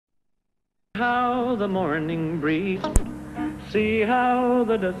how the morning breeze, see how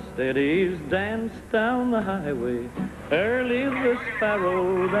the dust eddies dance down the highway. Early the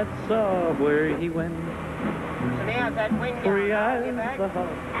sparrow that saw where he went, free as the hawk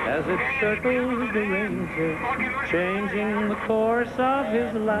as it circles the ranger, changing the course of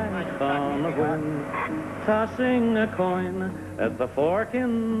his life on a whim, tossing a coin at the fork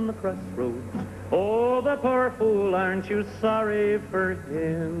in the crossroads. Oh, the poor fool, aren't you sorry for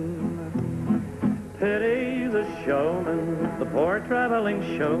him? Pity the showman, the poor traveling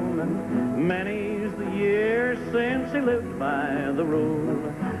showman. Many's the year since he lived by the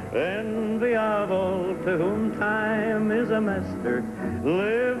rule. Envy of all to whom time is a master,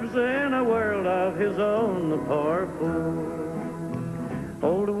 lives in a world of his own, the poor fool.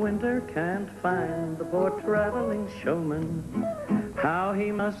 Old winter can't find the poor traveling showman. How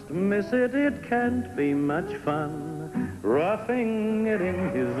he must miss it, it can't be much fun, roughing it in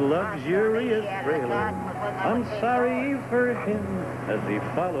his luxurious trailer. I'm sorry for him as he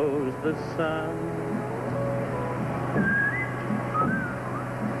follows the sun.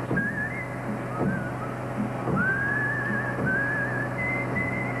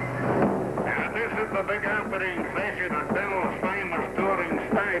 Now this is the big opening session at Bill's famous touring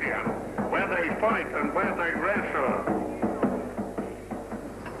stadium, where they fight and where they wrestle.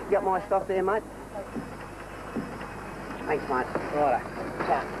 Got my stuff there, mate? Thanks, mate. Righto.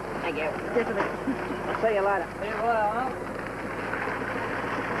 Ciao. Thank you. I'll see you later. See you later, huh?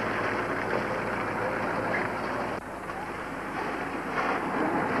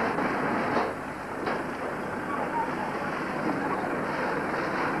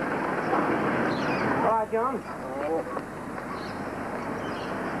 All right, John.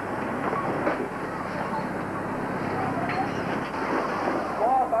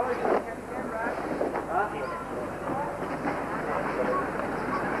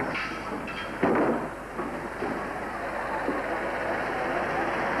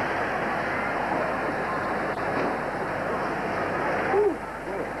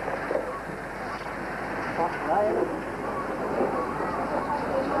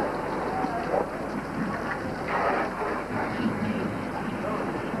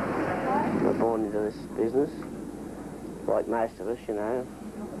 Born into this business, like most of us, you know,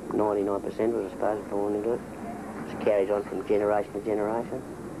 99% of us, I suppose, born into it. It's carried on from generation to generation.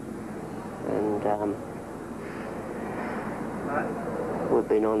 And we've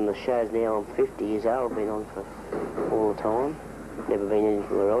been on the shows now. I'm 50 years old, been on for all the time. Never been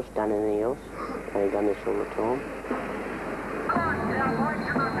anywhere else, done anything else. Only done this all the time.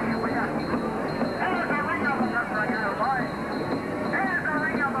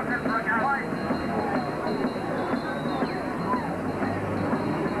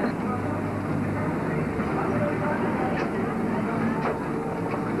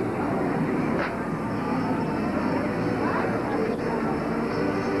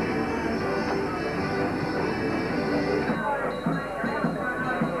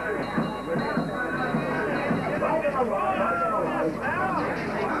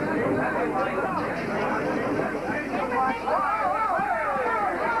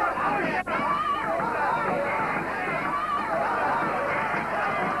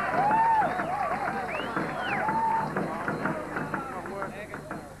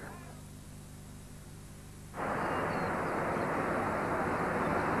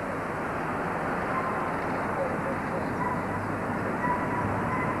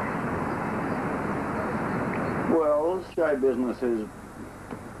 Well, show business is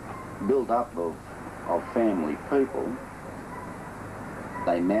built up of family people.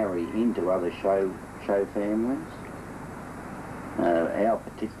 They marry into other show families. Our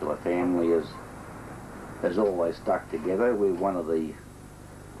particular family has always stuck together. We're one of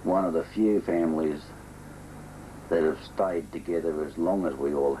the few families that have stayed together as long as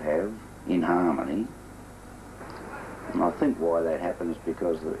we all have, in harmony. And I think why that happens is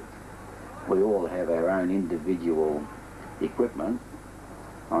because we all have our own individual equipment.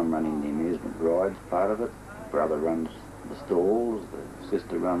 I'm running the amusement rides part of it. Brother runs the stalls. The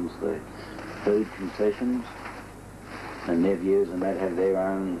sister runs the food concessions. The nephews and that have their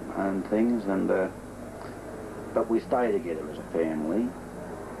own things. And but we stay together as a family.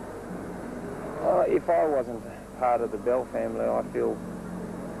 If I wasn't part of the Bell family, I feel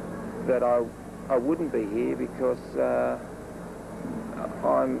that I wouldn't be here because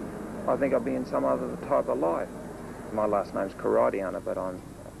I think I'd be in some other type of life. My last name's Karadiana, but I'm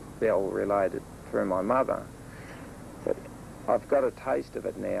Bell related through my mother. But I've got a taste of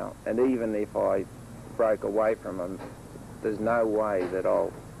it now, and even if I broke away from them, there's no way that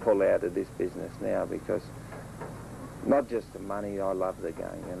I'll pull out of this business now because not just the money, I love the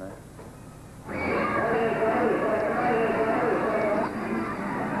game, you know. It's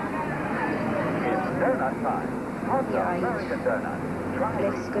donut time.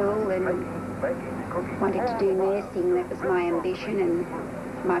 Left school and wanted to do nursing. That was my ambition, and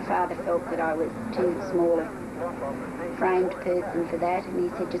my father felt that I was too small a framed person for that, and he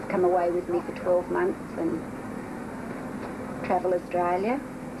said just come away with me for 12 months and travel Australia.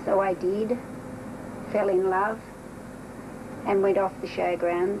 So I did, fell in love and went off the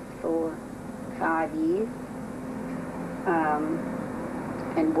showgrounds for 5 years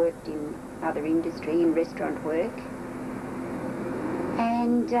and worked in other industry, in restaurant work.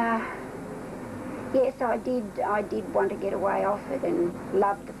 And yes, I did want to get away off it and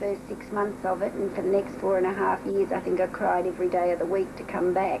loved the first 6 months of it, and for the next 4.5 years I think I cried every day of the week to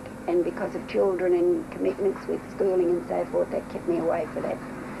come back, and because of children and commitments with schooling and so forth, that kept me away for that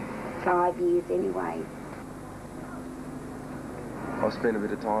 5 years anyway. I've spent a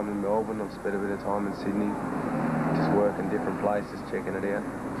bit of time in Melbourne, I've spent a bit of time in Sydney, just working different places, checking it out.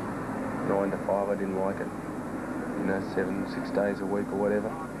 9 to 5, I didn't like it. You know, 6 days a week or whatever.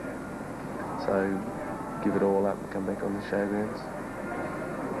 So, give it all up and come back on the showgrounds.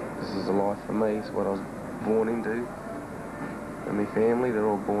 This is a life for me, it's what I was born into. And my family, they're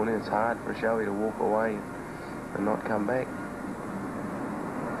all born in. It's hard for a showie to walk away and not come back.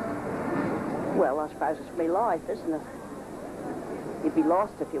 Well, I suppose it's my life, isn't it? You'd be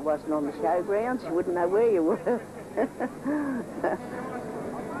lost if you wasn't on the showgrounds. You wouldn't know where you were.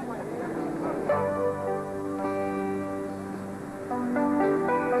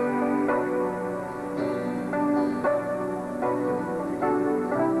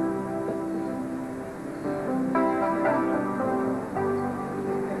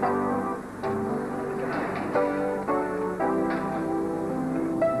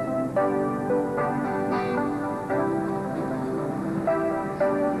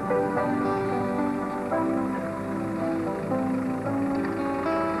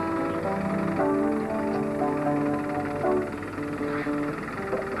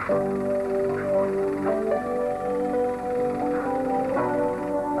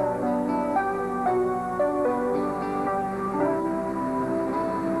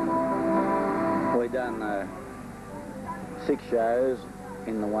 We done 6 shows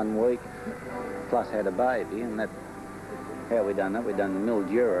in the 1 week, plus had a baby, and that how we done that. We done the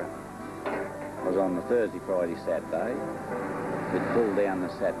Mildura. Was on the Thursday, Friday, Saturday. We'd pull down the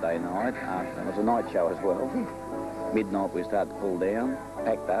Saturday night. It was a night show as well. Midnight we started to pull down,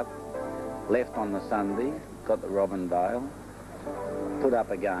 packed up, left on the Sunday, got the Robindale, put up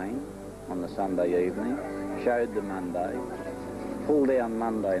again on the Sunday evening, showed the Monday, pulled down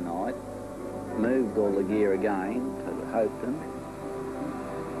Monday night, moved all the gear again to Hopeton,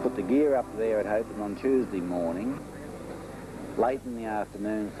 put the gear up there at Hopeton on Tuesday morning. Late in the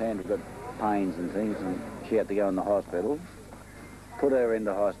afternoon, Sandra got pains and things, and she had to go in the hospital. Put her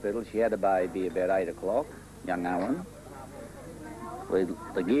into hospital. She had a baby about 8 o'clock, young Owen.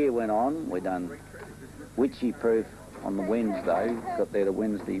 The gear went on. We done witchy proof on the Wednesday. Got there the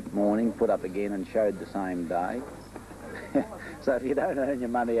Wednesday morning, put up again and showed the same day. So if you don't earn your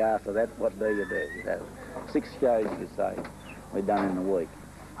money after that, what do? You know, 6 shows, you say, we done in a week.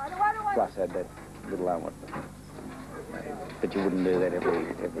 Plus had that little Owen. But you wouldn't do that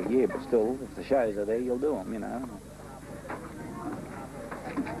every year. But still, if the shows are there, you'll do them, you know.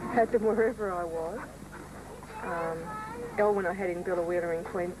 Had them wherever I was. Elwyn I had in Billawheeler in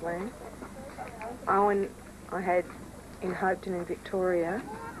Queensland. Owen I had in Hopeton in Victoria.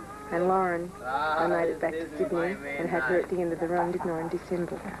 And Lauren, I made it back to Sydney and had her at the end of the run, didn't I, in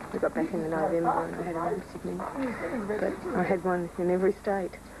December. We got back in November and I had her in Sydney. But I had one in every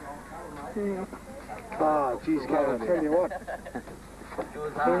state. Yeah. Oh, geez, God, I'll tell you what.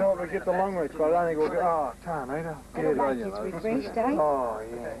 We're not going to get the long reach, but I don't think we'll get... Oh, Tarnita. It's refreshed, eh? Oh,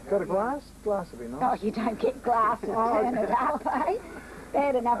 yeah. Got a glass? Glass would be nice. Oh, you don't get glasses, turn it up, eh?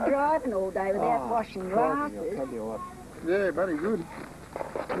 Bad enough driving all day without washing glasses. I'll tell you what. Yeah, buddy, good.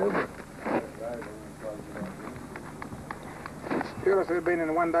 Good. Sure, I should have been in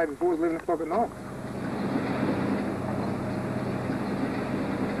the one day before it was 11 o'clock at night.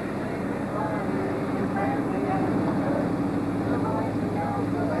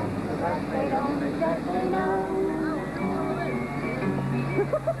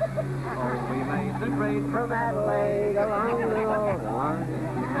 We made the trade from Adelaide along the Northern Line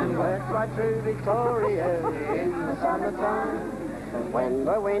and went right through Victoria in the summertime. When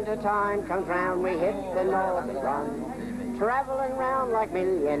the winter time comes round, we hit the northern run, travelling round like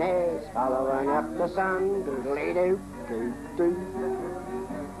millionaires, following up the sun. Doodly-doo, doo-doo.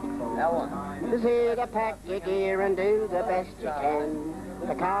 Just here to pack your gear and do the best you can.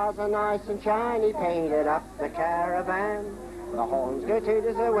 The cars are nice and shiny, painted up the caravan. The horns go toot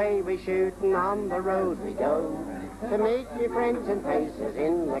as away we shoot, and on the road we go to meet your friends and faces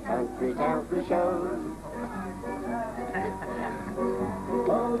in the country town for show.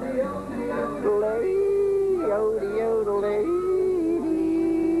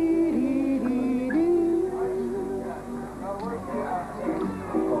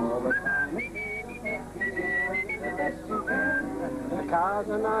 The cars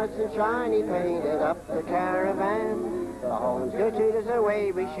are nice and shiny, painted up the caravan. The horns go toot as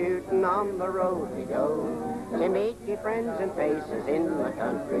away we shoot, and on the road we go to meet your friends and faces in the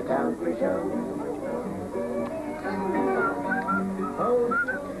country town for show.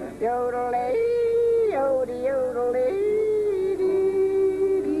 Yodel-ay, yodel, yodel-ay,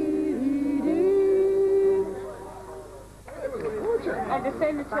 and to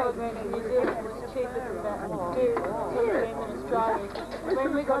send the children to New Zealand was cheaper than to do in Australia. When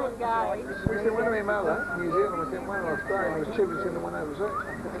we got engaged... We sent one to my mother, New Zealand, we sent one to Australia, it was cheaper to send the one overseas.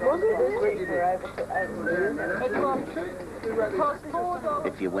 Was it cheaper over? It cost $4.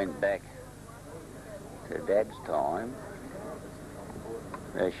 If you went back to Dad's time,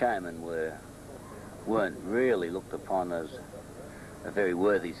 showmen weren't really looked upon as a very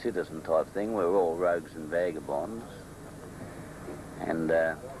worthy citizen type thing. We were all rogues and vagabonds. And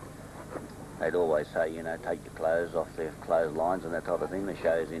they'd always say, you know, take your clothes off the clotheslines and that type of thing, the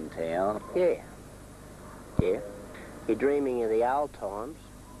shows in town. Yeah. You're dreaming of the old times,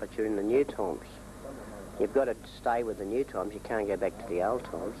 but you're in the new times. You've got to stay with the new times. You can't go back to the old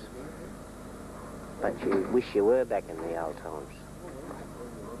times. But you wish you were back in the old times.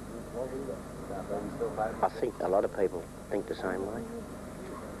 I think a lot of people think the same way.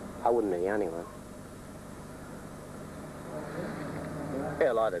 I wouldn't be the only one.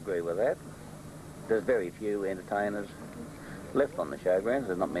 Well, I'd agree with that. There's very few entertainers left on the showgrounds.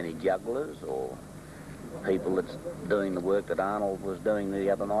 There's not many jugglers or people that's doing the work that Arnold was doing the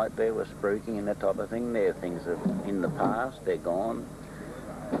other night there with spruiking and that type of thing. They're things that in the past, they're gone.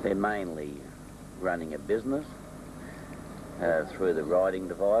 They're mainly running a business through the riding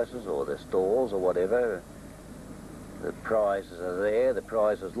devices or the stalls or whatever. The prizes are there, the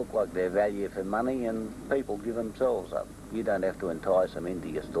prizes look like they're value for money, and people give themselves up. You don't have to entice them into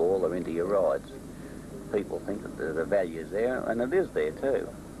your stall or into your rides. People think that the value's there, and it is there too.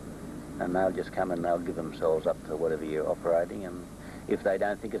 And they'll just come and they'll give themselves up to whatever you're operating, and if they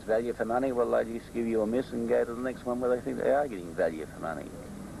don't think it's value for money, well, they just give you a miss and go to the next one where they think they are getting value for money.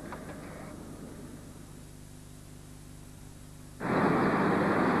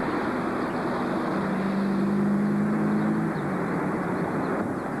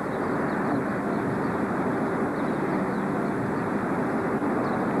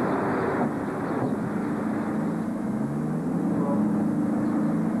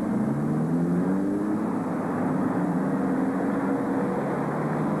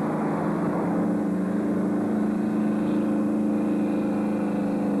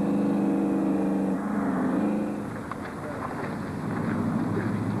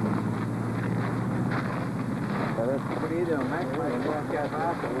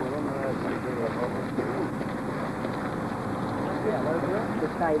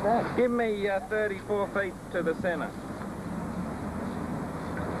 Give me 34 feet to the centre.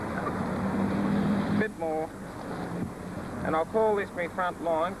 Bit more. And I'll call this my front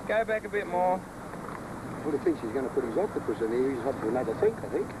line. Go back a bit more. Well, he thinks he's going to put his octopus in here. He's up to another think, I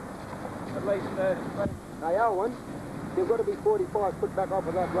think. At least 30 feet. Hey, Owen, you've got to be 45 foot back off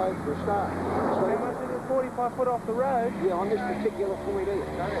of that road for a start. So you must be 45 foot off the road? Yeah, on this particular point here.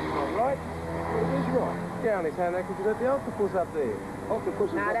 No, that's not right. It is right. Yeah, only saying that because you've got the octopus up there. Octopus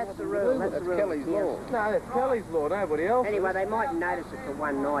is No, not that's the nothing to rule. do with That's it. the That's rule. Kelly's Yeah. law. No, that's Kelly's law, nobody else. Anyway, they mightn't notice it for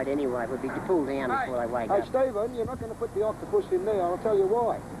one night anyway. It would be pulled down before they wake Hey, up. Stephen, you're not going to put the octopus in there. I'll tell you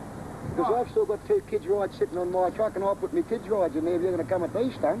why. Because I've still got 2 kids' rides sitting on my truck, and I'll put my kids' rides in there if you're going to come at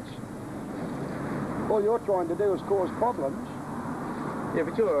these stunts. All you're trying to do is cause problems. Yeah,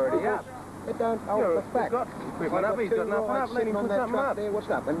 but you're already up. It don't alter the fact. He's got equipment up, he's got nothing up. Let him put something up. There, what's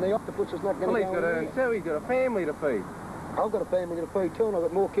up? And the octopus is not going to Well, go he's got to earn too. He's got a family to feed. I've got a family to feed too, and I've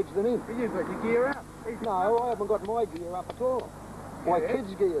got more kids than him. But you've got your gear up. No, I haven't got my gear up at all. My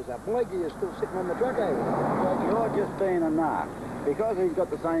kids' gear's up. My gear's still sitting on the truck over there. You're just being a narc. Because he's got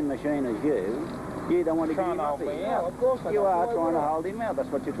the same machine as you don't want to give him up. No, of course I You don't. are Why trying would to I? hold him out. That's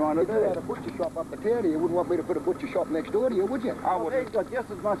what you're trying to If you had a do. butcher shop up the county, you wouldn't want me to put a butcher shop next door to you, would you? Well, he's got just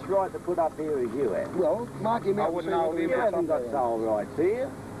as much right to put up here as you have. Well, mark him out and wouldn't see hold whether him he You puts haven't up got there. sole rights here.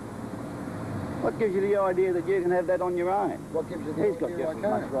 What gives you the idea that you can have that on your own? What gives you the He's got idea just I as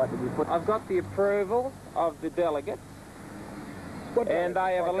much can't? right to be put. I've got the approval of the delegates And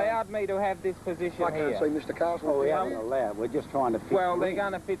they have allowed me to have this position I can't here. see Mr. Castle. Well, we haven't allowed. We're just trying to fit Well, you they're in.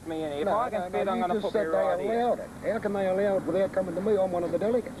 going to fit me in. If No, I can fit, I'm you going to just put me said right they here. allowed it. How can they allow it without coming to me? I'm one of the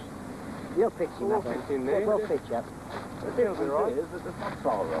delegates. You'll fix him up. in there. We'll fix you up. The difference is that it's not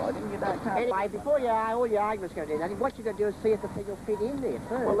so right, and you don't know. Anyway, before all your arguments go down, what you got to do is see if the thing will fit in there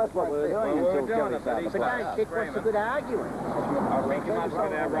first. Well, that's what we're doing Well, we're until doing Kelly it, but starts he's But to don't sit, what's the good arguing? I think you must have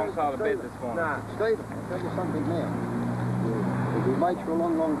been wrong side of bed this morning. Nah, Stephen, I'll tell you something now. We've been mates for a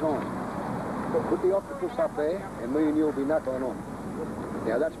long, long time. Put the octopus up there, and me and you'll be knuckling on.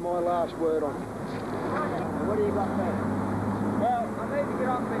 Now, that's my last word on it. And what do you got there? Well, I need to get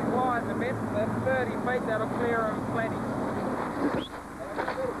off these wires a bit. That's 30 feet, that'll clear them plenty.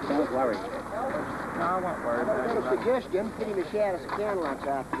 Don't worry. No, I won't worry about I've it. got a suggestion. Get him a shower of counterlunch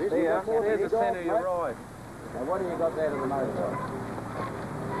after this. Yeah, here's the centre of your ride. Now, what do you got there to the motorbike?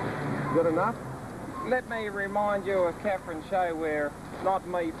 Good enough? Let me remind you of Catherine's show where, not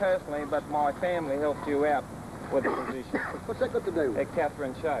me personally, but my family helped you out with the position. What's that got to do with it? At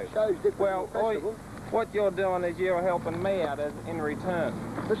Catherine's show. Show's different Well, from the festival. what you're doing is you're helping me out as in return.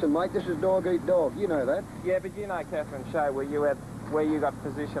 Listen, mate, this is dog eat dog. You know that. Yeah, but you know Catherine's show where you got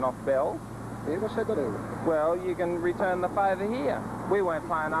position off Bell. Yeah, what's that got to do with it? Well, you can return the favour here. We weren't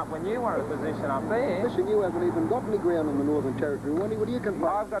playing up when you wanted a position up there. Listen, you haven't even got any ground in the Northern Territory. What do you complain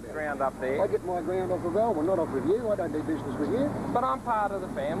I've got about? ground up there. I get my ground off of Alma, not off of you. I don't do business with you. But I'm part of the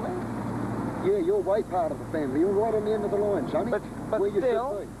family. Yeah, you're way part of the family. You're right on the end of the line, sonny. But Where you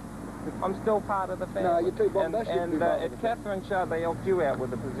still, should be. I'm still part of the family. No, you're too bombastic to And be part of at the family. Catherine's show, they helped you out with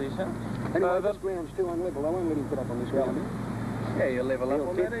the position. Anyway, So this ground's too unlevel. I won't let him put up on this ground. yeah, you level He'll up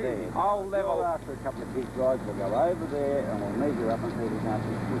on fit that there. easy. I'll level. Well, after a couple of big drives, we'll go over there and we'll measure up and see if he can't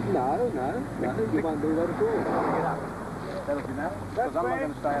fit. No, you won't do that at all. Get up. That'll be enough. Because I'm not going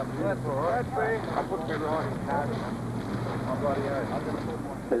to stay up here. That's all right. That's fair. I'll put me right.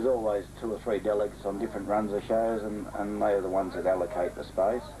 There's always 2 or 3 delegates on different runs of shows, and they are the ones that allocate the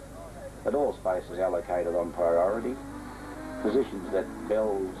space. But all space is allocated on priority. Positions that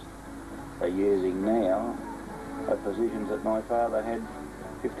Bells are using now are positions that my father had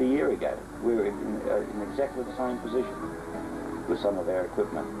 50 years ago. We're in exactly the same position with some of our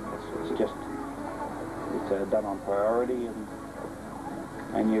equipment. It's done on priority,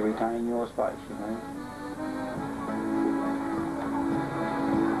 and you retain your space, you know.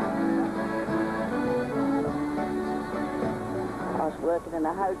 I was working in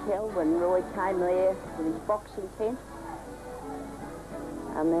a hotel when Roy came there with his boxing tent.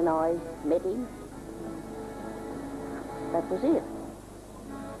 And then I met him. That was it.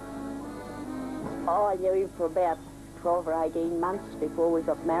 I knew him for about 12 or 18 months before we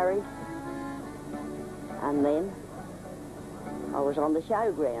got married. And then I was on the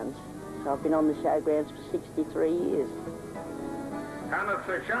showgrounds. So I've been on the showgrounds for 63 years. And it's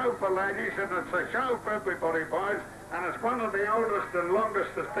a show for ladies, and it's a show for everybody, boys. And it's one of the oldest and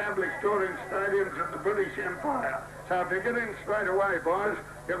longest established touring stadiums in the British Empire. So if you get in straight away, boys,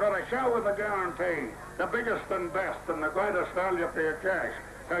 you've got a show with a guarantee. The biggest and best and the greatest value for your cash.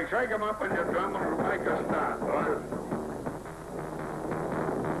 So shake 'em up in your drum and make a start, boys.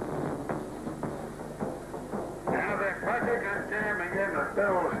 Now they're packing and jamming in the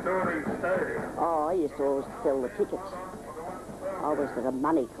Bell's Touring Stadium. Oh, I used to always sell the tickets. I was a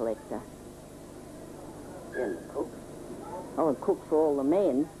money collector. And cook. Oh, and cook for all the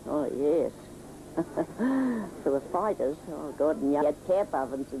men. Oh, yes. For the fighters. Oh, God, and you had camp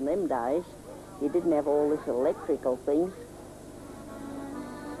ovens in them days. You didn't have all this electrical things.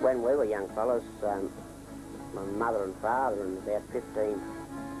 When we were young fellas, my mother and father and about 15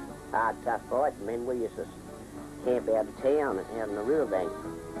 hard, tough fighting men, we used to camp out of town, out on the riverbank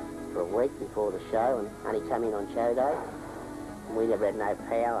for a week before the show, and only come in on show day. And we never had no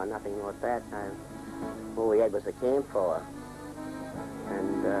power, nothing like that. All we had was a campfire.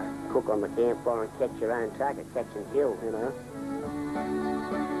 And cook on the campfire and catch your own tucker, catch and kill, you know.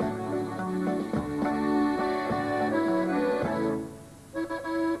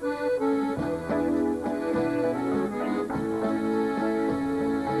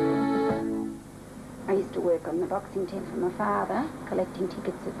 I used to work on the boxing tent for my father, collecting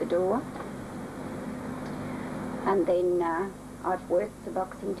tickets at the door. And then I've worked the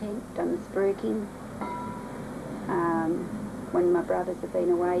boxing tent, done the spruiking. When my brothers have been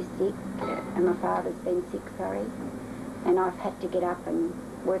away sick, and my father's been sick, sorry, and I've had to get up and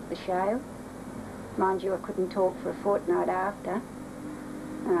work the show. Mind you, I couldn't talk for a fortnight after.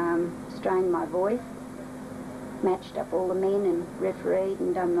 Strained my voice, matched up all the men and refereed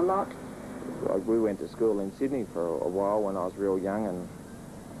and done the lot. We went to school in Sydney for a while when I was real young,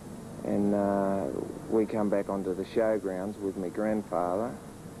 and we come back onto the showgrounds with my grandfather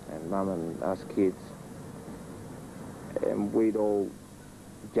and Mum and us kids, and we'd all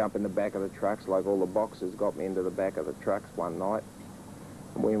jump in the back of the trucks, like all the boxers got me into the back of the trucks one night.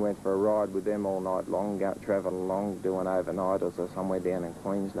 And we went for a ride with them all night long, travelling along, doing overnighters or somewhere down in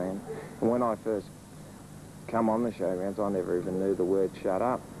Queensland. And when I first come on the showgrounds, I never even knew the word shut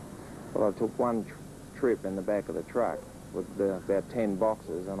up. But I took one trip in the back of the truck with about 10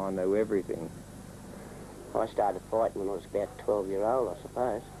 boxers, and I knew everything. I started fighting when I was about 12-year-old, I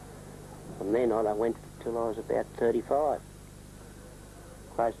suppose. From then on, I went till I was about 35,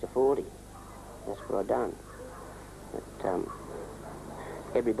 close to 40. That's what I done. But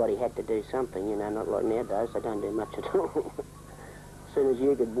everybody had to do something, you know, not like nowadays. They don't do much at all. As soon as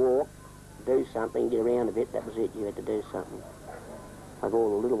you could walk, do something, get around a bit, that was it. You had to do something. Like all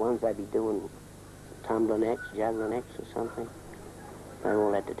the little ones, they'd be doing tumbling acts, juggling acts or something. They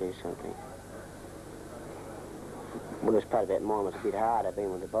all had to do something. Well, this part about mine was a bit harder.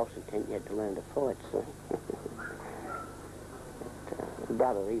 Being with the boxing tent, you had to learn to fight, so. But,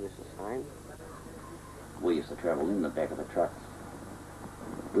 brother, he was the same. We used to travel in the back of the trucks.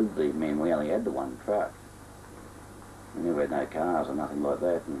 With the men, we only had the one truck. We never had no cars or nothing like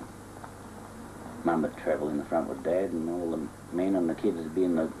that. And Mum would travel in the front with Dad, and all the men and the kids would be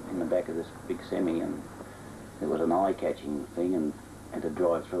in the back of this big semi, and it was an eye-catching thing, and had to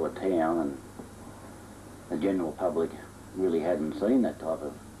drive through a town, and the general public really hadn't seen that type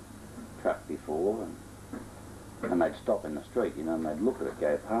of truck before, and they'd stop in the street, you know, and they'd look at it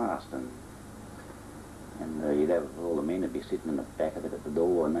go past, and you'd have all the men would be sitting in the back of it at the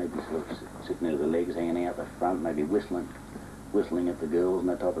door, and they'd be sort of sitting there with their legs hanging out the front, maybe whistling at the girls and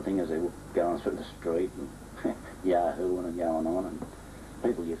that type of thing as they were going through the street and yahooing and going on, and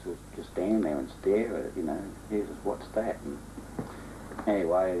people used to just stand there and stare at it, you know, here's what's that, and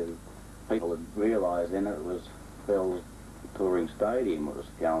anyway, people had realised then it was Bell's touring stadium that was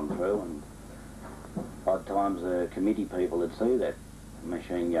going through, and odd times the committee people would see that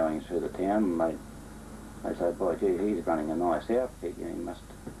machine going through the town, and they say, boy, gee, he's running a nice outfit, you know, he must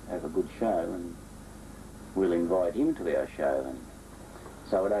have a good show, and we'll invite him to our show. And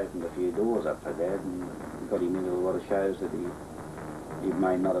so it opened a few doors up for Dad and got him into a lot of shows that he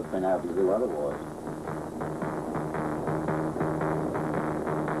may not have been able to do otherwise.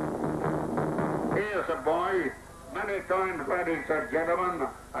 Here's a boy, many times, ladies and gentlemen,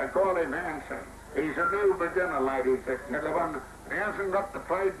 I call him Hanson. He's a new beginner, ladies and gentlemen. He hasn't got the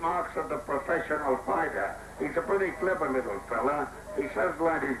trademarks of the professional fighter. He's a pretty clever little fella. He says,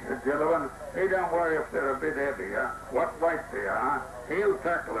 ladies and gentlemen, he don't worry if they're a bit heavier, what weight they are. He'll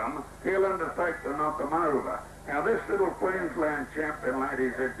tackle them. He'll undertake to knock them over. Now, this little Queensland champion,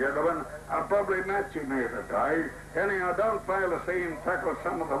 ladies and gentlemen, I'll probably match him here today. Anyhow, don't fail to see him tackle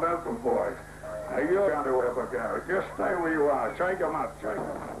some of the local boys. You're going to ever go. Just stay where you are. Shake them up, shake them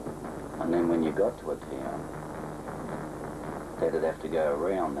up. And then when you got to a town, they'd have to go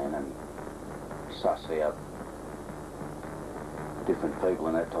around then and suss out different people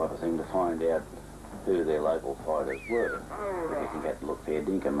and that type of thing to find out who their local fighters were. If you can get to look fair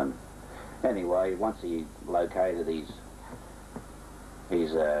dinkum. And anyway, once he located his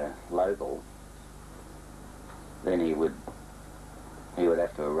local, then he would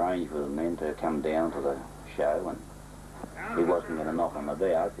have to arrange with them then to come down to the show, and he wasn't going to knock them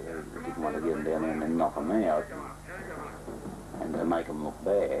about. He didn't want to get them down there and then knock them out and to make them look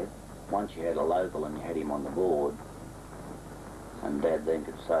bad. Once you had a local and you had him on the board, and Dad then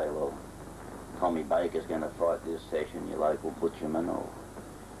could say, well, Tommy Baker's going to fight this session, your local butcherman or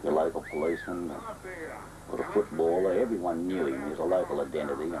your local policeman or the footballer. Everyone knew him. He was a local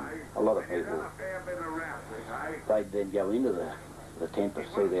identity, and a lot of people, they'd then go into the tent to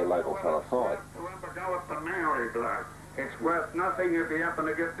see their local fella fight. Remember, go with the Maori blood. It's worth nothing if you happen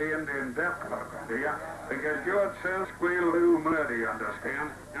to get the Indian death cloak, do you? Because George says squeal do murder, you understand?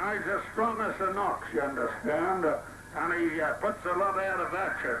 Now, he's as strong as an ox, you understand? And he puts a lot out of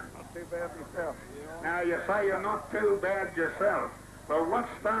action. Not too bad yourself. Now, you say you're not too bad yourself. But what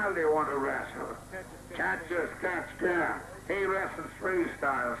style do you want to wrestle? Catch-as, catch-can. He wrestles three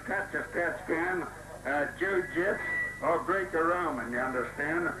styles. Catch-as, catch-can, jiu-jitsu, or Greco-Roman, you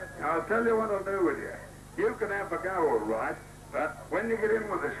understand? Now, I'll tell you what I'll do with you. You can have a go, all right, but when you get in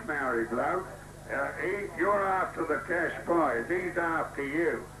with this Maori bloke, you're after the cash prize. He's after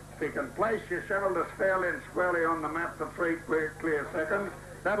you. If you can place your shoulders fairly and squarely on the mat for 3 clear seconds,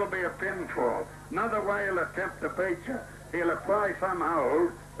 that'll be a pinfall. Another way he'll attempt to beat you. He'll apply some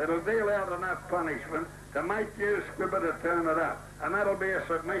hold that'll deal out enough punishment to make you squibber to turn it up. And that'll be a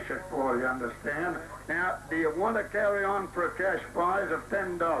submission for you, understand? Now, do you want to carry on for a cash prize of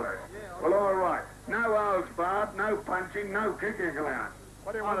 $10? Well, all right. No holds barred, no punching, no kicking allowed.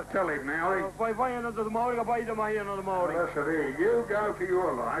 What do you want to tell him now? Vai into the morning, I buy them here in the morning. Listen here, you go for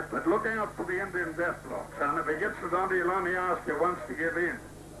your life, but look out for the Indian death block, son. If he gets it on you, he'll only ask you once to give in.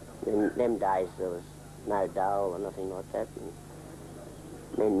 In them days, there was no dole or nothing like that.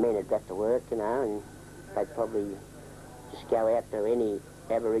 And men had got to work, you know, and they'd probably just go out to any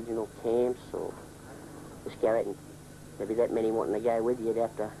Aboriginal camps or just go out and there'd be that many wanting to go with you. You'd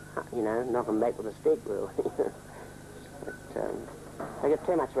have to, you know, knock them back with a stick, really. But they got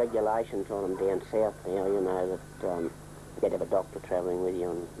too much regulations on them down south now, you know, that you had to have a doctor travelling with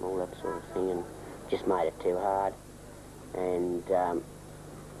you and all that sort of thing, and just made it too hard. And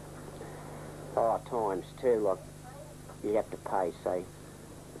times too, like you have to pay, say,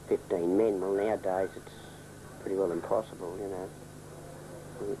 15 men. Well, nowadays it's pretty well impossible, you know,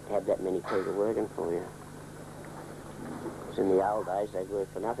 to have that many people working for you. Because in the old days they'd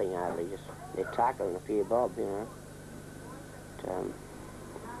work for nothing hardly, just their tucker and a few bob, you know. But,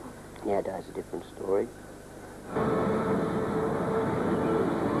 nowadays a different story.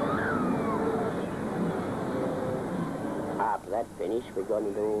 After that finished, we got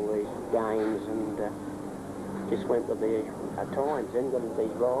into all these games and just went with the times then, got into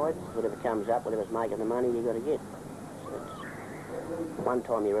these rides. Whatever comes up, whatever's making the money, you got to get. So one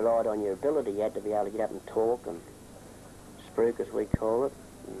time you relied on your ability. You had to be able to get up and talk and spruik, as we call it.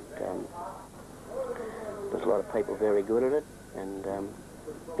 And, there's a lot of people very good at it. And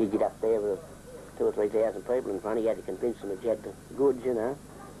you get up there with 2,000 or 3,000 people in front of you, had to convince them that you had the goods, you know,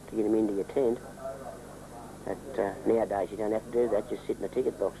 to get them into your tent. But nowadays you don't have to do that, just sit in the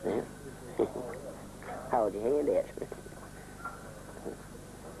ticket box now. Hold your hand out.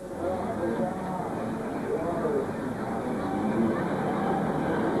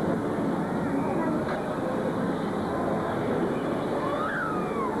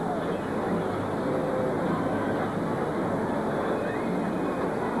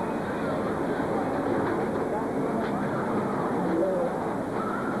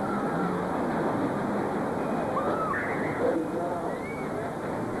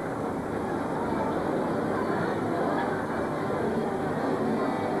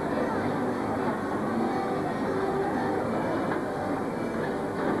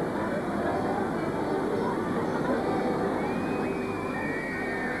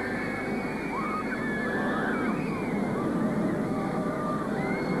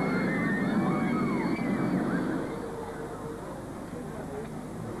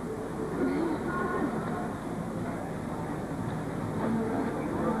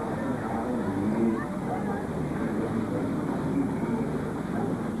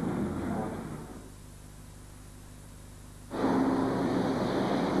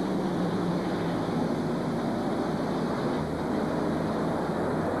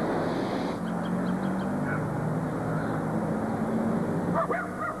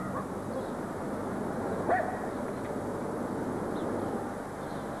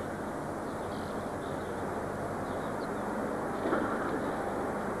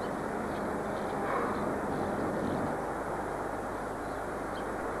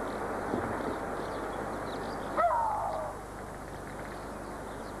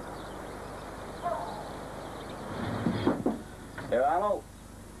 Hello?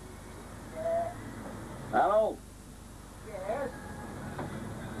 Hello? Yes?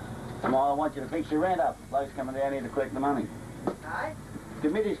 Come on, I want you to fix your rent up. The bloke's coming down here to collect the money. Aye?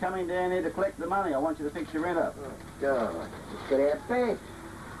 Committee's coming down here to collect the money. I want you to fix your rent up. Oh, God. Just got out of bed.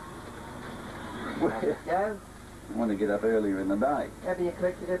 Go. I want to get up earlier in the day. Haven't you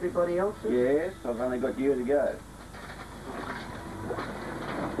collected everybody else's? Yes, I've only got you to go.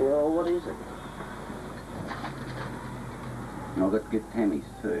 Well, what is it? And I've got to get Tammy's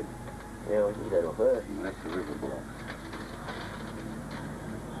too. Yeah, we can get off her. That's the river block.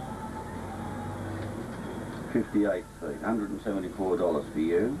 58 feet, $174 for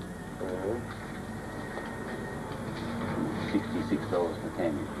you. $66 for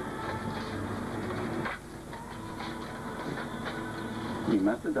Tammy. You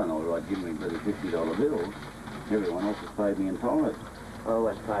must have done all right giving me bloody $50 bills. Everyone else has paid me in tithes.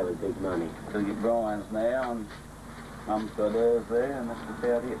 Always pay with big money. So you get Brian's now, and Mum's got hers there, and that's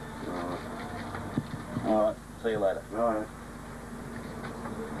about it. All right, see you later. All right.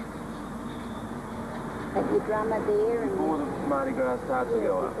 Have your drummer there and Before the Mardi Gras starts to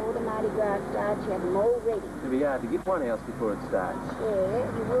go up. before the Mardi Gras starts, you have them all ready. It'll be hard to get one else before it starts. Yeah,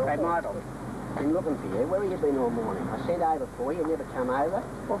 you will. Hey, Michael, been looking for you. Where have you been all morning? I sent over for you, never come over.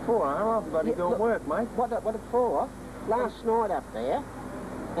 What for? I've bloody Yeah, got look, work, mate. What it for? Last night up there.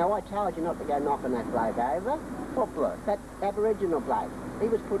 Now, I told you not to go knocking that bloke over. What bloke? That Aboriginal bloke. He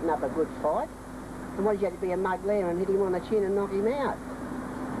was putting up a good fight. And what, you had to be a mug there and hit him on the chin and knock him out?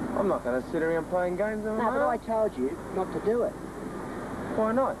 I'm not going to sit around playing games on No, but I told you not to do it.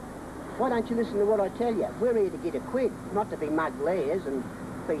 Why not? Why don't you listen to what I tell you? We're here to get a quid, not to be mug lares and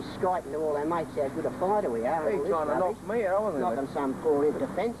be skiting to all our mates how good a fighter we are. He's trying to knock me out. I wasn't knocking some poor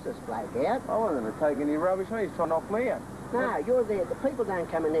defenceless bloke out. I wasn't going to take any rubbish. He's trying to knock me out. No, you're there. The people don't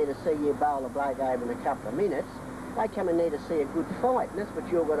come in there to see you bowl a bloke over in a couple of minutes. They come in there to see a good fight, and that's what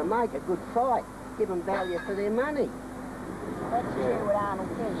you've got to make, a good fight. Give them value for their money. That's true what Arnold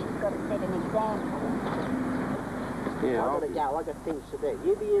says. You've got to set an example. Yeah, I've got to go. I've got things to do.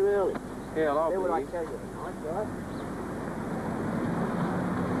 You be here early. Yeah, I'll do what I be tell you tonight, right?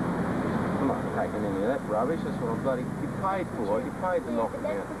 I'm not taking any of that rubbish. That's what I'm bloody you paid for. You paid to knock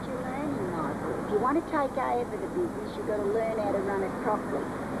me out. That's what you learn in life. If you want to take over the business, you've got to learn how to run it properly.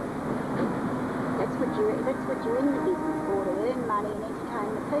 That's what you're in the business for, to earn money and entertain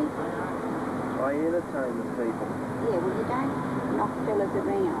the people. I entertain the people. Yeah, well, you don't knock fellas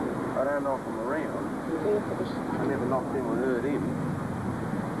around. I don't knock them around. You're there for the I never knocked him or hurt him.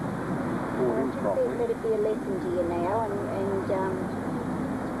 Fought him properly. Let it be a lesson to you now, and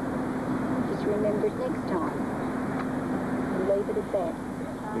just remember it next time. And leave it at that.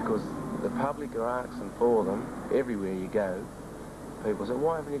 Because the public are asking for them everywhere you go. People say,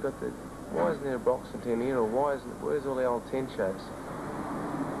 why haven't you got the... Why isn't there a boxing tent here? Or where's all the old tent shows?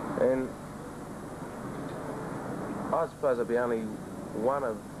 And I suppose I'd be only one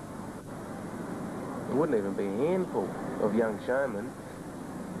of... There wouldn't even be a handful of young showmen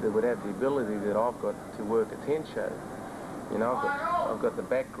that would have the ability that I've got to work a tent show. You know, I've got the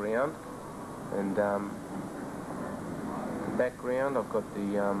background, and I've got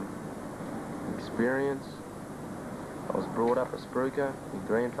the experience. I was brought up a spruiker. My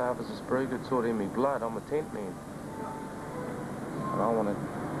grandfather's a spruiker. It's sort of in my blood. I'm a tent man. And I want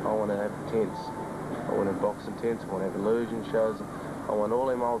to have tents. I want to have boxing tents. I want to have illusion shows. I want all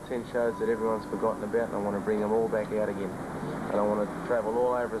them old tent shows that everyone's forgotten about, and I want to bring them all back out again. And I want to travel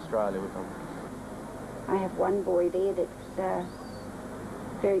all over Australia with them. I have one boy there that's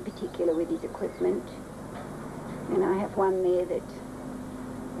very particular with his equipment. And I have one there that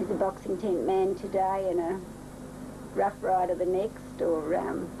is a boxing tent man today and a rough rider the next, or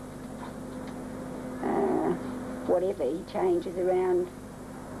whatever. He changes around.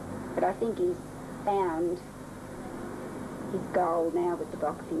 But I think he's found his goal now with the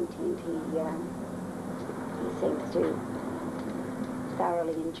boxing tent. He seems to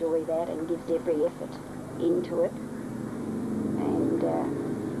thoroughly enjoy that and gives every effort into it. And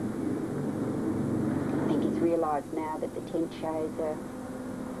I think he's realised now that the tent shows are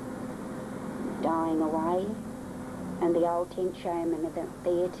dying away, and the old tent showmen are not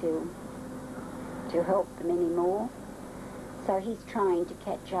there to help them anymore. So he's trying to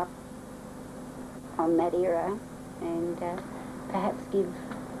catch up on that era and perhaps give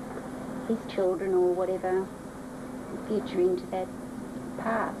his children or whatever future into that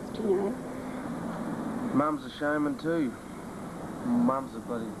past, you know. Mum's a showman too. Mum's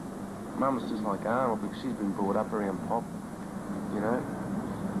just like Arnold, because she's been brought up around pop, you know.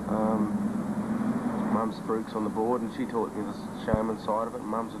 Mum's spruik's on the board, and she taught me the showman side of it.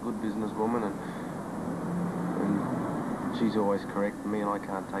 Mum's a good businesswoman, and she's always correcting me, and I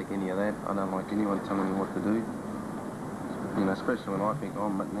can't take any of that. I don't like anyone telling me what to do. You know, especially when I think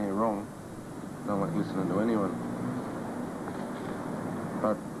I'm near wrong. I don't like listening to anyone.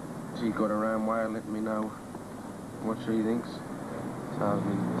 But she's got her own way of letting me know what she thinks.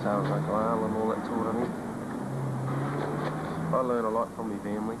 Sounds like Lyle and all that sort of thing. I learn a lot from my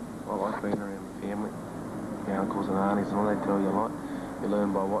family. I like being around my family. My uncles and aunties and all, they tell you a lot. You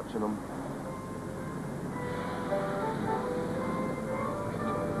learn by watching them.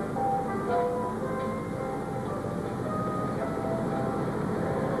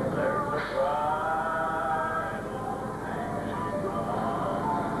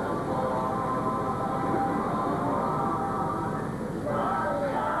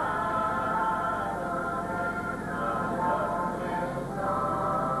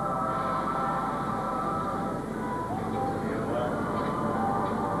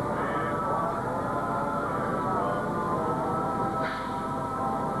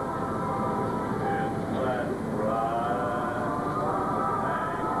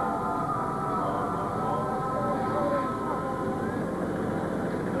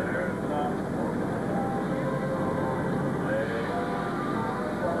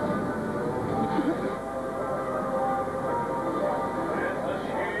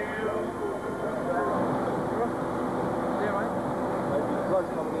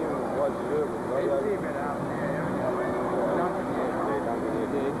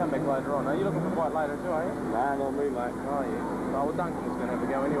 back later on. Are you looking for a fight later too, are you? Nah, not me, mate. Oh, yeah. Oh, well, Duncan's going to have a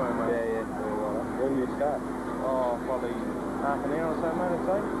go anyway, mate. Yeah. When do you start? Oh, probably half an hour or so, mate, I'd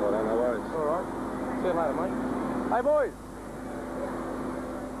say. Well, no worries. All right. See you later, mate. Hey, boys!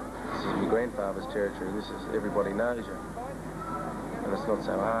 This is your grandfather's territory. This is, everybody knows you. And it's not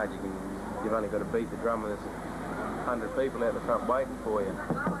so hard. You've only got to beat the drum and there's 100 people out the front waiting for you.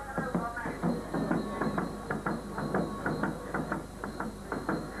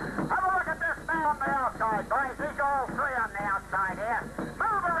 Outside, boys. He's all three on the outside here.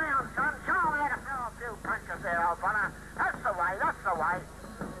 Move around, son. Show him how to throw a few punches there, old fella. That's the way, that's the way.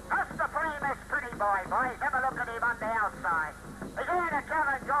 That's the famous pretty boy, boys. Have a look at him on the outside. He's here to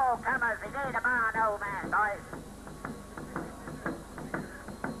challenge all comers. He's here to bar no man, boys.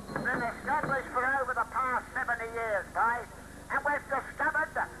 Been established for over the past 70 years, boys. And we've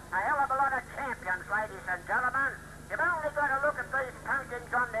discovered a hell of a lot of champions, ladies and gentlemen. You've only got to look at these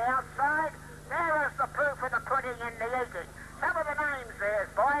paintings on the outside. There is the proof of the pudding in the eating. Some of the names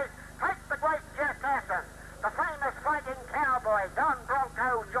there, boys. Take the great Jeff Asson, the famous fighting cowboy, Don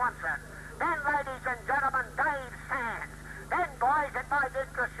Bronco Johnson. Then, ladies and gentlemen, Dave Sands. Then, boys, it might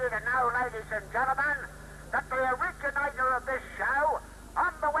interest you to know, ladies and gentlemen, that the originator of this show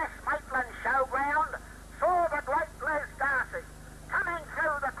on the West Maitland Showground saw the great Les Darcy coming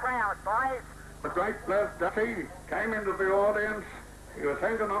through the crowd, boys. The great Les Darcy came into the audience. He was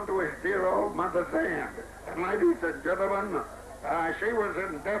hanging on to his dear old mother's hand. And ladies and gentlemen, she was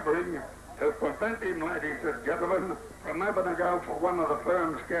endeavoring to prevent him, ladies and gentlemen, from having to go for one of the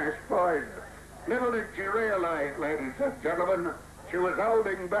firm's cash prizes. Little did she realize, ladies and gentlemen, she was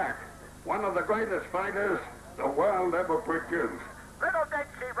holding back one of the greatest fighters the world ever produced. Little did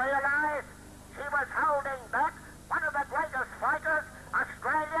she realize she was holding back one of the greatest fighters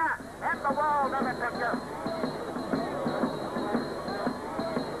Australia and the world ever produced.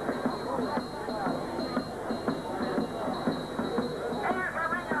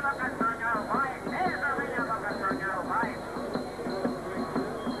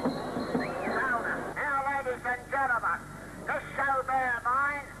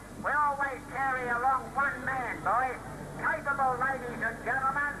 Ladies and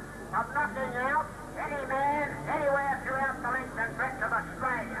gentlemen, of knocking out any man anywhere throughout the length and breadth of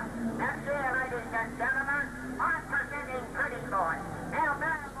Australia. That's here, ladies and gentlemen, I'm presenting Pretty Boy. Now,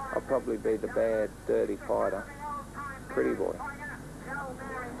 I'll probably be the bad, dirty fighter. Pretty Boy.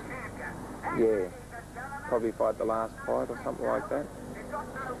 Yeah. Probably fight the last fight or something like that.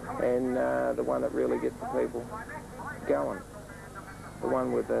 And the one that really gets the people going. The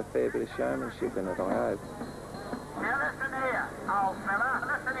one with a fair bit of showmanship in it, I hope. Now listen here, old fella.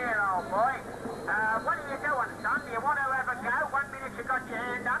 Listen here, old boy. What are you doing, son? Do you want to have a go? 1 minute you got your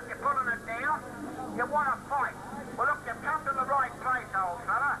hand up, you're pulling it down. You want to fight. Well, look, you've come to the right place, old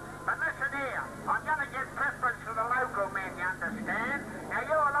fella. But listen here, I'm going to give preference to the local men, you understand? Now,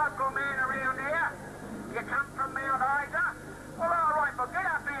 you're a local man around here. You come from Mount Isa. Well, all right, well, get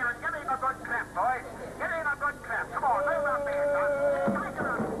up here and give him a good clap, boys. Give him a good clap. Come on, move up here, son. Take it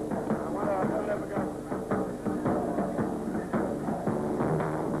up. I'll have a go.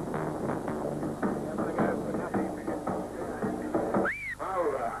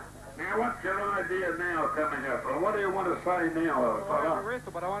 What's your idea now coming up? Well, what do you want to say now, I want to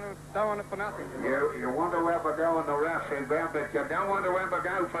wrestle, but I don't want it for nothing. You want to have a go in the wrestling bout, but you don't want to have a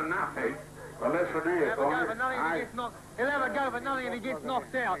go for nothing. Well, listen here, He'll have a go for nothing and he gets knocked. He'll have a go for nothing and he gets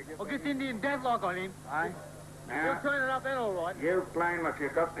knocked out. Or gets Indian deadlock on him. Aye. He'll turn it up then, all right. You claim if you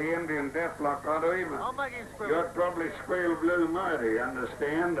got the Indian deathlock onto him, I'll make him squeal. you'd probably squeal blue murder, you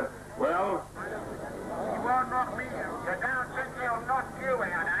understand? Well, He won't knock me out. You don't think he'll knock you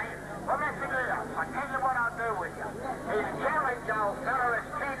out, eh? Well, listen here. I'll tell you what I'll do with you. His challenge, old fella, is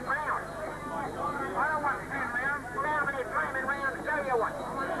 10 rounds. I don't want 10 rounds. Well, how many flaming rounds do you want?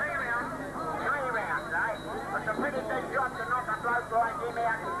 3 rounds. 3 rounds, eh? It's a pretty big job to knock a bloke like him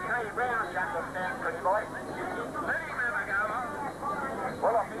out in 3 rounds, you understand, pretty boy? Let him have a go.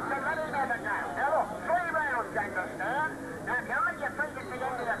 Well, look, he said let him have a go. Now, look, 3 rounds, you understand? Now, if you hold your feet at the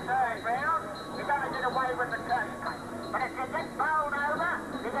end of the 3rd round, you're going to get away with the cash pay. But if you get bowled over,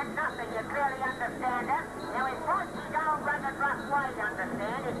 you get nothing. You clearly understand that? Now, his fights his own rugged, rough way, you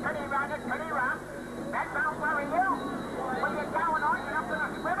understand? It's pretty rugged, pretty rough. That don't worry you. When you're going on, you're not going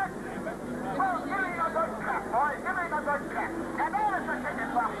to swim it. Well, give him a good clap, boys. Give him a good clap. Now, there's the ticket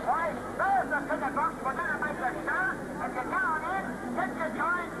box, boys. There's the ticket box. We're going to make a start. If you're going in, get your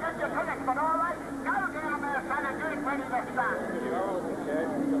coins, get your tickets. But all right, go down there, son, and get ready to start.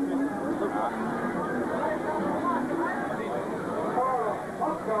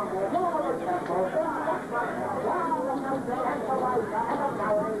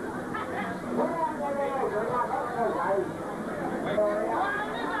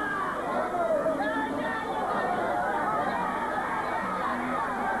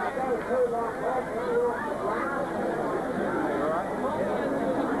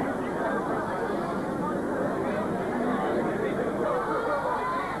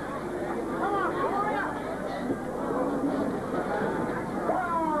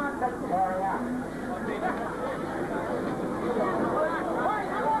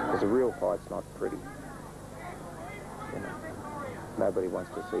 wants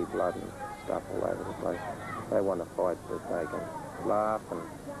to see blood and stuff all over the place. They want to fight that they can laugh and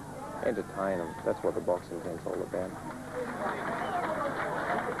entertain them. That's what the boxing event's all about.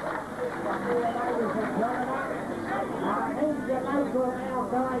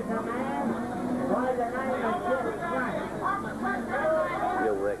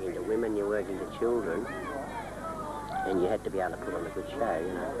 You're working to women, you're working to children, and you had to be able to put on a good show,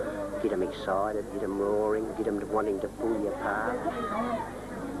 you know. Get them excited, get them roaring, get them wanting to pull you apart.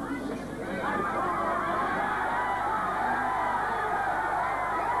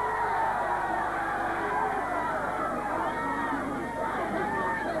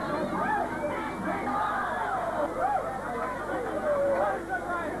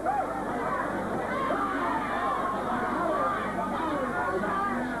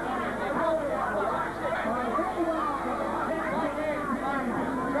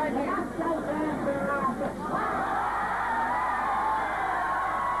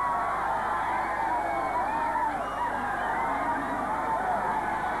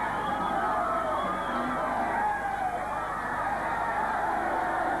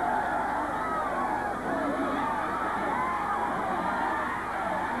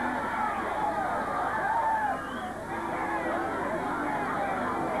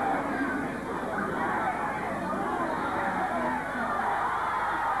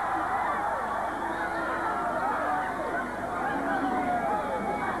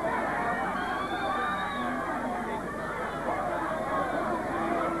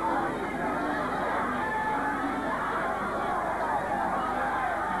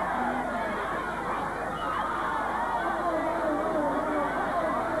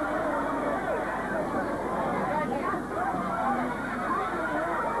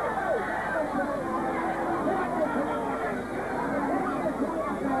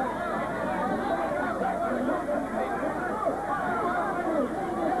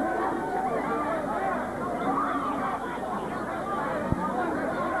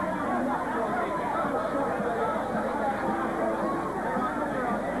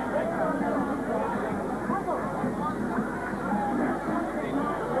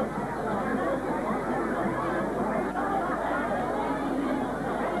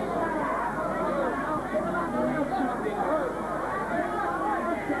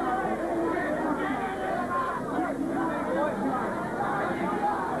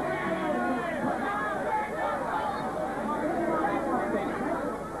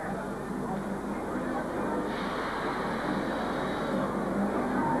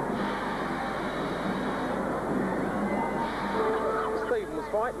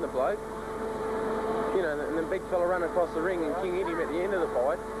 Fighting the bloke, you know, and the big fella run across the ring and King hit him at the end of the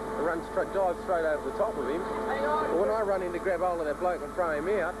fight and dive straight over the top of him. But when I run in to grab hold of that bloke and throw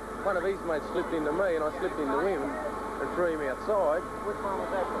him out, one of his mates slipped into me and I slipped into him and threw him outside. Which one was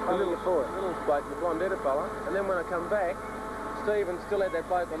that? The little bloke, the blonde-headed fella. And then when I come back, Stephen still had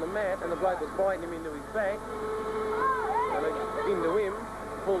that bloke on the mat and the bloke was biting him into his back. And into him,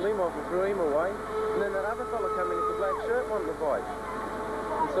 pulled him off and threw him away. And then that other fella come in with the black shirt wanting to fight.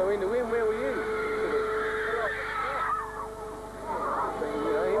 And so into him, where were you?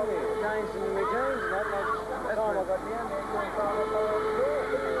 You know, in there. Changed into my jeans and that. That's time I got down there,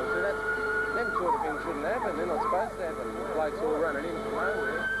 so that's, them sort of things shouldn't happen. They're not supposed to happen. The blokes all running in from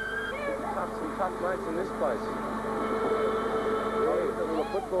nowhere. There's some tough mates in this place. Yeah, he's a little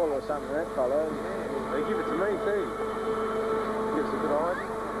football or something, that fellow. Yeah, they give it to me too. Gives a good eye.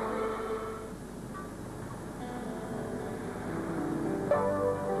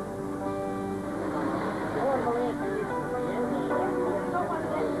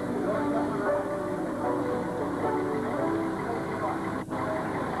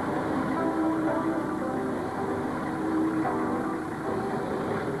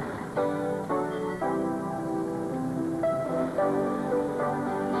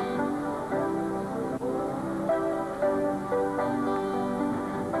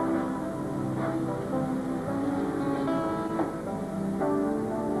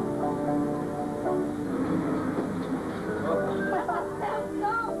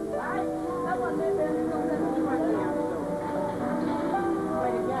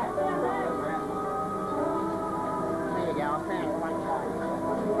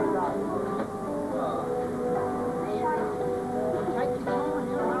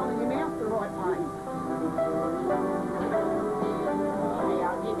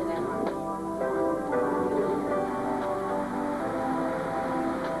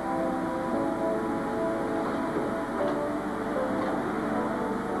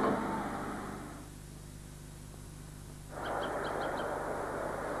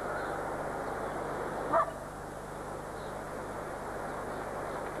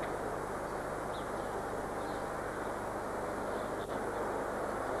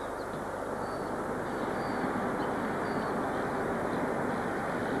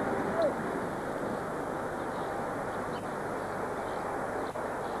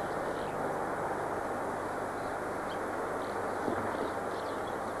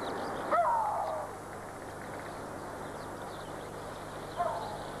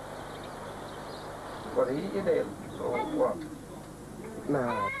 What, he hit you dead? Or what?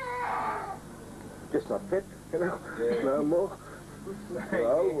 No. Just not fit, you know. Yeah. No more.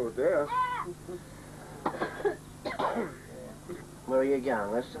 No, we're there. Where are you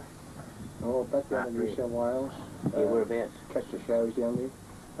going, Lester? Oh, back down in New South Wales. Yeah, whereabouts? Catch the shows down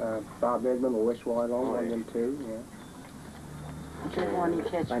there. Bob Edmund or West Wyalong, one of them two, yeah. They might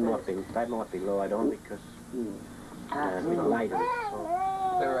be light on because a bit later.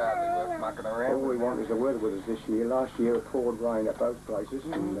 They're out there mucking around. All we want is the weather with us this year. Last year it poured rain at both places,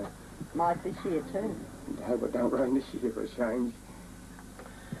 and Might this year too. I hope it don't rain this year for a change.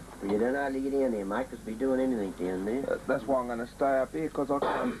 Well, you don't hardly get down there, mate, because we doing anything down there. That's why I'm going to stay up here, because I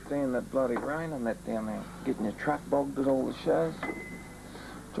can't stand that bloody rain and that down there. Getting your truck bogged at all the shows.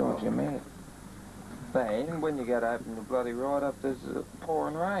 Drives you mad. Then, when you go to open the bloody ride up, there's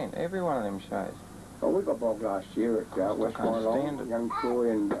pouring rain. Every one of them shows. Oh, we got bogged last year at West Wyalong, Young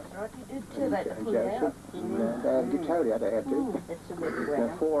Troy and Joseph. They had to get towed out, they had to.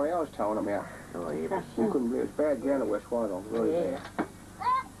 Now 4 hours towing them out. Oh, yeah. You couldn't believe it. It's bad down at West Wyalong, really bad.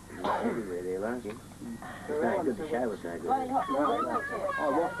 Everywhere there, aren't you? It's no good, the show was no good. No, I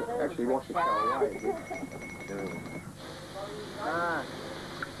actually watched the show away.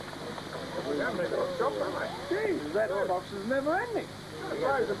 Jesus, that box is never ending.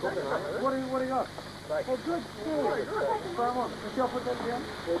 What do you got? Oh, good. Throw 'em on. Can you put that down?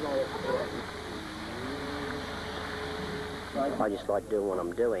 I just like doing what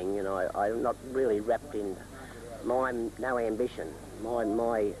I'm doing, you know. I'm not really wrapped in no ambition.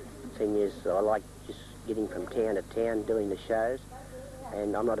 My thing is I like just getting from town to town doing the shows,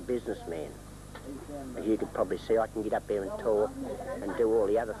 and I'm not a businessman. As you could probably see, I can get up there and talk and do all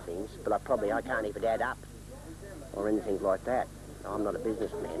the other things, but I can't even add up or anything like that. I'm not a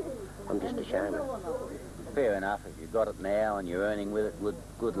businessman. I'm just a showman. Fair enough. If you've got it now and you're earning with it,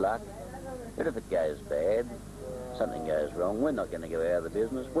 good luck. But if it goes bad, something goes wrong, we're not going to go out of the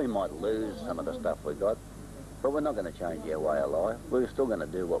business. We might lose some of the stuff we got, but we're not going to change our way of life. We're still going to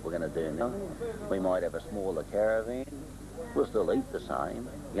do what we're going to do now. We might have a smaller caravan. We'll still eat the same.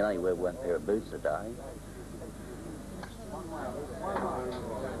 You can only wear one pair of boots a day.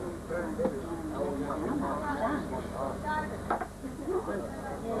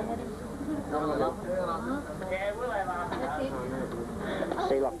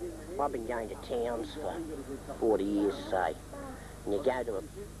 See, look, I've been going to towns for 40 years, say, and you go to a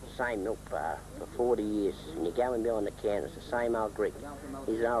same milk bar for 40 years, and you go in behind the counter, it's the same old Greek.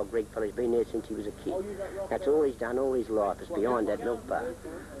 He's an old Greek fella, he's been there since he was a kid. That's all he's done all his life, is behind that milk bar.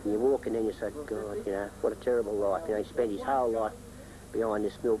 And you walk in and you say, God, you know, what a terrible life. You know, he spent his whole life behind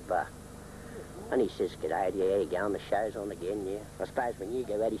this milk bar. And he says, g'day, yeah, you going, the show's on again, yeah. I suppose when you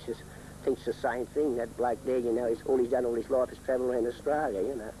go out, he says, thinks the same thing. That bloke there, you know, all he's done all his life is travel around Australia,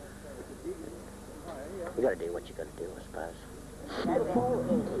 you know. You got to do what you got to do, I suppose.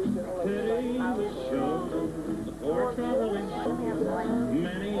 Pity the showman, the poor traveling showman.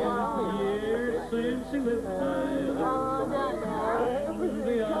 Many a year since he lived high, and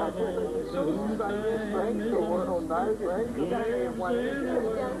the others whose time is lives in a world of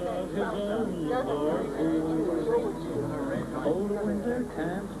his own, poor fool. Old winter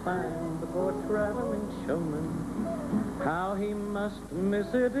can't find the poor traveling showman. How he must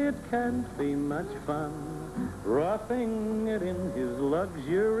miss it, it can't be much fun. Roughing it in his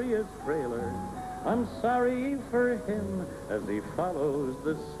luxurious trailer. I'm sorry for him as he follows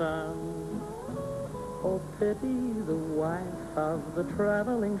the sun. Oh, pity the wife of the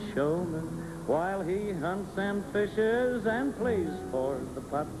traveling showman while he hunts and fishes and plays for the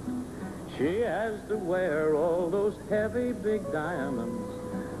pot. She has to wear all those heavy big diamonds.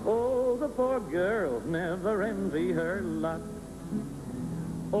 Oh, the poor girl never envy her lot.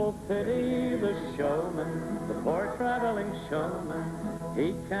 Oh, pity the showman, the poor traveling showman.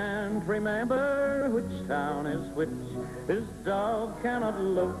 He can't remember which town is which. His dog cannot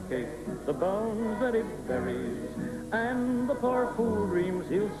locate the bones that he buries. And the poor fool dreams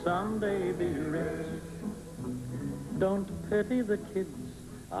he'll someday be rich. Don't pity the kids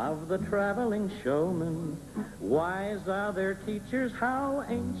of the traveling showman. Wise are their teachers, how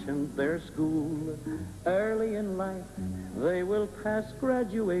ancient their school. Early in life they will pass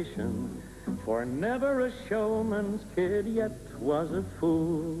graduation, for never a showman's kid yet was a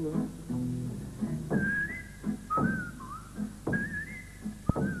fool.